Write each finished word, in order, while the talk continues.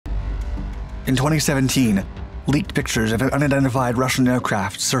In 2017, leaked pictures of an unidentified Russian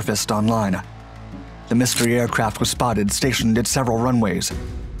aircraft surfaced online. The mystery aircraft was spotted stationed at several runways,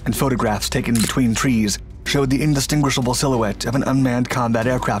 and photographs taken between trees showed the indistinguishable silhouette of an unmanned combat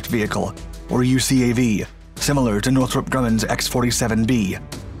aircraft vehicle, or UCAV, similar to Northrop Grumman's X-47B.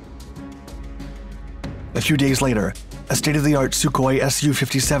 A few days later, a state-of-the-art Sukhoi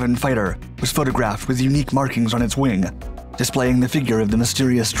Su-57 fighter was photographed with unique markings on its wing, displaying the figure of the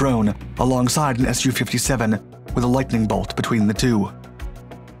mysterious drone alongside an Su-57 with a lightning bolt between the two.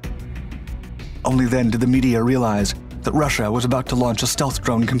 Only then did the media realize that Russia was about to launch a stealth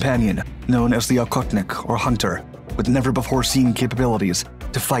drone companion known as the Okhotnik, or Hunter, with never-before-seen capabilities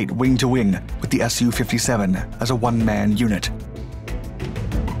to fight wing-to-wing with the Su-57 as a one-man unit.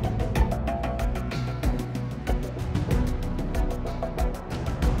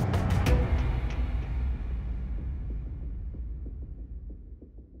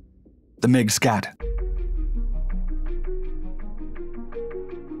 The MiG Scat.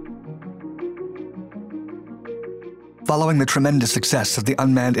 Following the tremendous success of the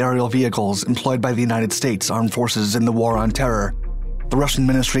unmanned aerial vehicles employed by the United States Armed Forces in the War on Terror, the Russian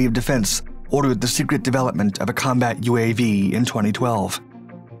Ministry of Defense ordered the secret development of a combat UAV in 2012.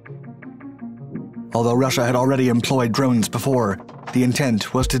 Although Russia had already employed drones before, the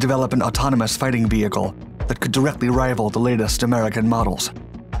intent was to develop an autonomous fighting vehicle that could directly rival the latest American models.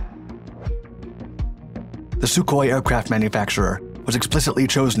 The Sukhoi aircraft manufacturer was explicitly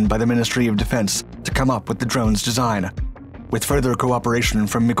chosen by the Ministry of Defense to come up with the drone's design, with further cooperation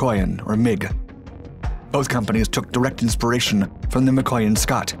from Mikoyan, or MiG. Both companies took direct inspiration from the Mikoyan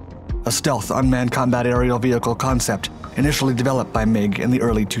Scot, a stealth unmanned combat aerial vehicle concept initially developed by MiG in the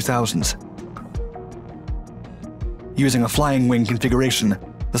early 2000s. Using a flying wing configuration,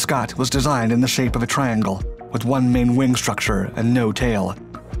 the Scot was designed in the shape of a triangle, with one main wing structure and no tail.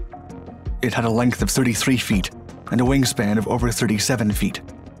 It had a length of 33 feet and a wingspan of over 37 feet.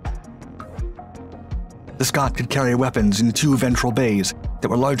 The Scot could carry weapons in two ventral bays that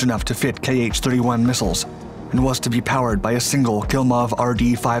were large enough to fit Kh-31 missiles, and was to be powered by a single Kilmov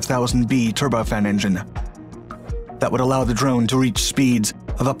RD-5000B turbofan engine that would allow the drone to reach speeds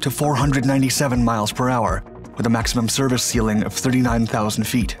of up to 497 miles per hour, with a maximum service ceiling of 39,000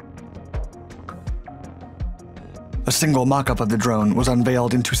 feet. A single mock-up of the drone was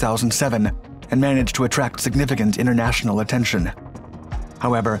unveiled in 2007 and managed to attract significant international attention.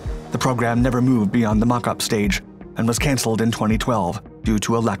 However, the program never moved beyond the mock-up stage and was cancelled in 2012 due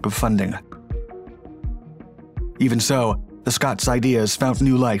to a lack of funding. Even so, the Scot's ideas found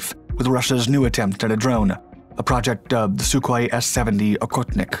new life with Russia's new attempt at a drone, a project dubbed the Sukhoi S-70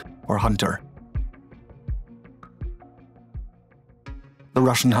 Okhotnik, or Hunter. The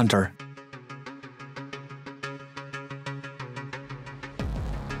Russian Hunter.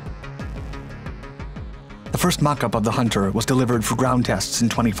 The first mock-up of the Hunter was delivered for ground tests in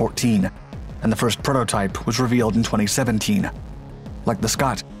 2014, and the first prototype was revealed in 2017. Like the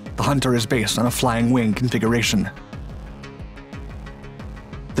Scot, the Hunter is based on a flying wing configuration.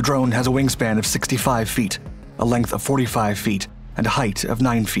 The drone has a wingspan of 65 feet, a length of 45 feet, and a height of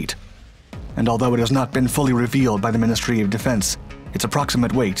 9 feet. And although it has not been fully revealed by the Ministry of Defense, its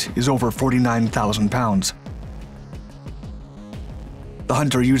approximate weight is over 49,000 pounds. The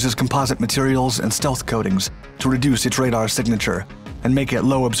Hunter uses composite materials and stealth coatings to reduce its radar signature and make it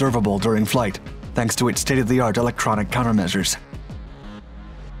low observable during flight, thanks to its state-of-the-art electronic countermeasures.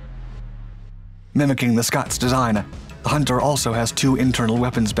 Mimicking the Scot's design, the Hunter also has two internal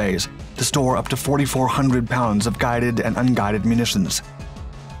weapons bays to store up to 4,400 pounds of guided and unguided munitions.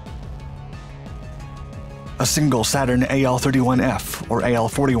 A single Saturn AL-31F or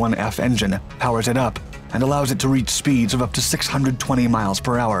AL-41F engine powers it up and allows it to reach speeds of up to 620 miles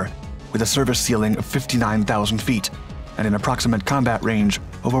per hour, with a service ceiling of 59,000 feet and an approximate combat range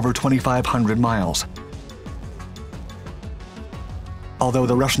of over 2,500 miles. Although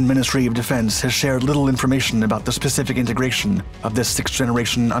the Russian Ministry of Defense has shared little information about the specific integration of this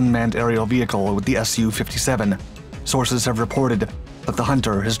sixth-generation unmanned aerial vehicle with the Su-57, sources have reported that the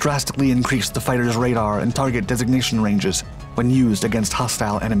Hunter has drastically increased the fighter's radar and target designation ranges when used against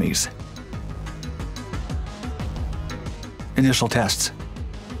hostile enemies. Initial tests.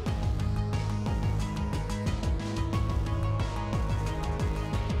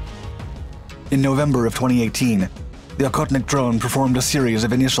 In November of 2018, the Okhotnik drone performed a series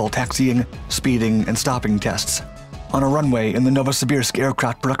of initial taxiing, speeding, and stopping tests on a runway in the Novosibirsk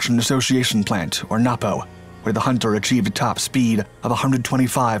Aircraft Production Association plant, or NAPO, where the Hunter achieved a top speed of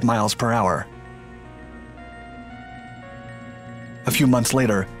 125 miles per hour. A few months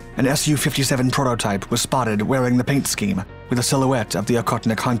later, an Su-57 prototype was spotted wearing the paint scheme with a silhouette of the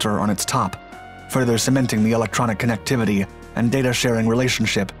Okhotnik Hunter on its top, further cementing the electronic connectivity and data-sharing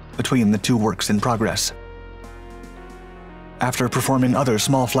relationship between the two works in progress. After performing other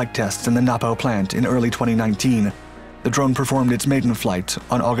small flight tests in the Napo plant in early 2019, the drone performed its maiden flight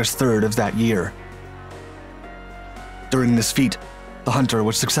on August 3rd of that year. During this feat, the Hunter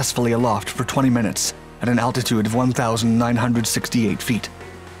was successfully aloft for 20 minutes at an altitude of 1,968 feet,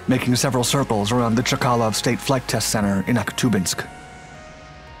 making several circles around the Chkalov State Flight Test Center in Akhtubinsk.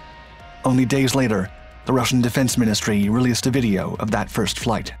 Only days later, the Russian Defense Ministry released a video of that first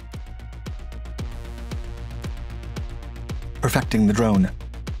flight. Perfecting the drone.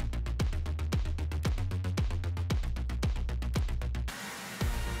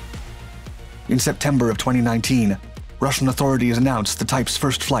 In September of 2019, Russian authorities announced the type's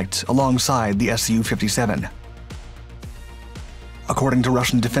first flight alongside the Su-57. According to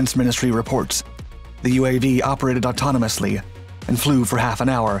Russian Defense Ministry reports, the UAV operated autonomously and flew for half an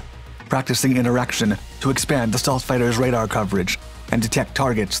hour, practicing interaction to expand the stealth fighter's radar coverage and detect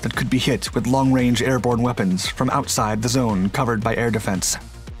targets that could be hit with long-range airborne weapons from outside the zone covered by air defense.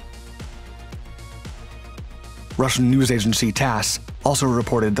 Russian news agency TASS also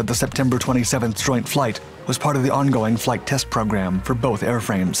reported that the September 27th joint flight was part of the ongoing flight test program for both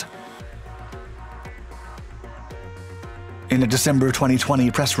airframes. In a December 2020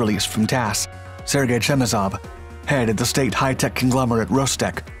 press release from TASS, Sergei Chemezov, head of the state high-tech conglomerate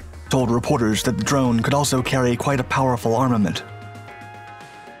Rostec, told reporters that the drone could also carry quite a powerful armament.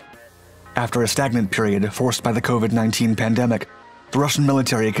 After a stagnant period forced by the COVID-19 pandemic, the Russian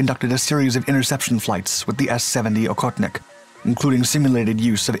military conducted a series of interception flights with the S-70 Okhotnik, including simulated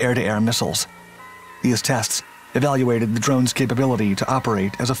use of air-to-air missiles. These tests evaluated the drone's capability to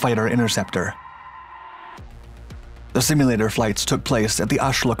operate as a fighter interceptor. The simulator flights took place at the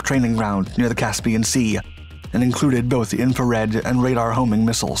Ashluk training ground near the Caspian Sea and included both the infrared and radar homing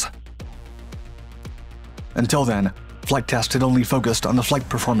missiles. Until then, flight tests had only focused on the flight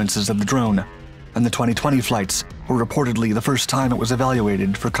performances of the drone, and the 2020 flights were reportedly the first time it was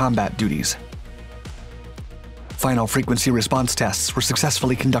evaluated for combat duties. Final frequency response tests were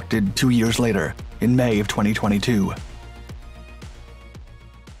successfully conducted 2 years later, in May of 2022.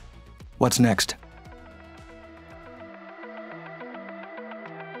 What's next?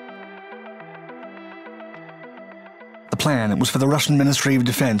 The plan was for the Russian Ministry of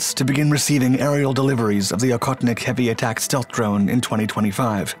Defense to begin receiving aerial deliveries of the Okhotnik heavy attack stealth drone in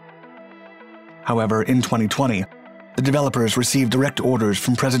 2025. However, in 2020, the developers received direct orders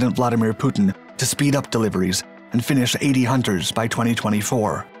from President Vladimir Putin to speed up deliveries and finish 80 Hunters by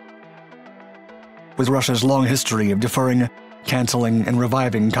 2024. With Russia's long history of deferring, canceling, and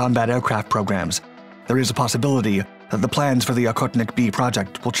reviving combat aircraft programs, there is a possibility that the plans for the Okhotnik B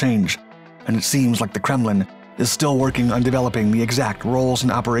project will change, and it seems like the Kremlin is still working on developing the exact roles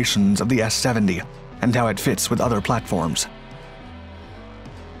and operations of the S-70 and how it fits with other platforms.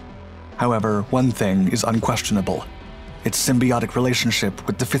 However, one thing is unquestionable: its symbiotic relationship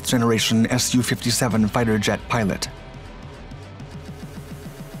with the fifth-generation Su-57 fighter jet pilot.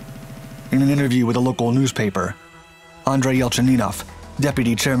 In an interview with a local newspaper, Andrei Yelchaninov,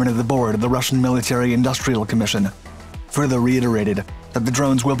 deputy chairman of the board of the Russian Military Industrial Commission, further reiterated that the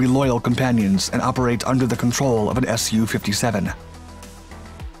drones will be loyal companions and operate under the control of an Su-57.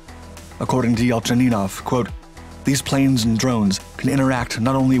 According to Yelchaninov, quote, "These planes and drones can interact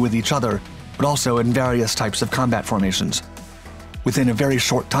not only with each other, but also in various types of combat formations. Within a very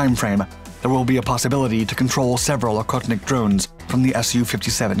short time frame, there will be a possibility to control several Okhotnik drones from the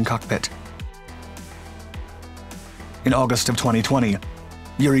Su-57 cockpit." In August of 2020,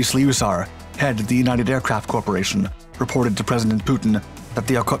 Yuri Slyusar, head of the United Aircraft Corporation, reported to President Putin that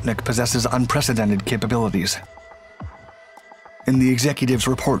the Okhotnik possesses unprecedented capabilities. In the executive's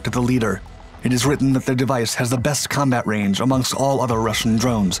report to the leader, it is written that the device has the best combat range amongst all other Russian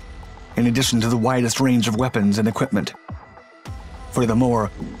drones, in addition to the widest range of weapons and equipment.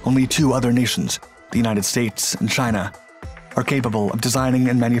 Furthermore, only 2 other nations, the United States and China, are capable of designing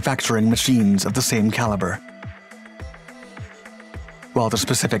and manufacturing machines of the same caliber. While the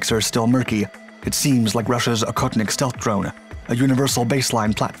specifics are still murky, it seems like Russia's Okhotnik stealth drone, a universal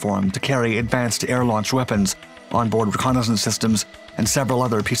baseline platform to carry advanced air-launched weapons, onboard reconnaissance systems, and several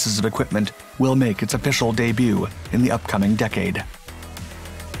other pieces of equipment, will make its official debut in the upcoming decade.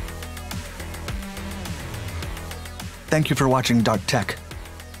 Thank you for watching Dark Tech.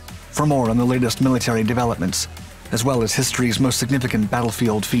 For more on the latest military developments, as well as history's most significant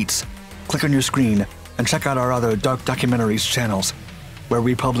battlefield feats, click on your screen and check out our other Dark Documentaries channels, where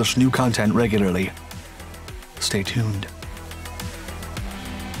we publish new content regularly. Stay tuned.